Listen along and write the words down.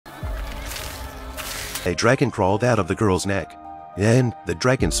A dragon crawled out of the girl's neck. Then the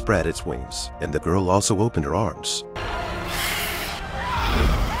dragon spread its wings, and the girl also opened her arms.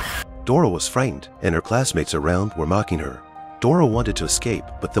 Dora was frightened, and her classmates around were mocking her. Dora wanted to escape,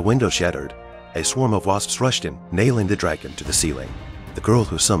 but the window shattered. A swarm of wasps rushed in, nailing the dragon to the ceiling. The girl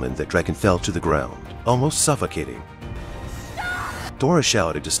who summoned the dragon fell to the ground, almost suffocating. Dora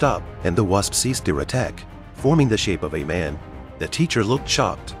shouted to stop, and the wasp ceased their attack, forming the shape of a man. The teacher looked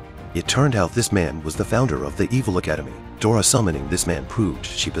shocked. It turned out this man was the founder of the Evil Academy. Dora summoning this man proved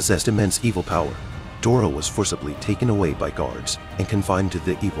she possessed immense evil power. Dora was forcibly taken away by guards and confined to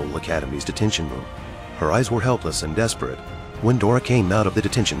the Evil Academy's detention room. Her eyes were helpless and desperate. When Dora came out of the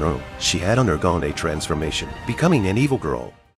detention room, she had undergone a transformation, becoming an evil girl.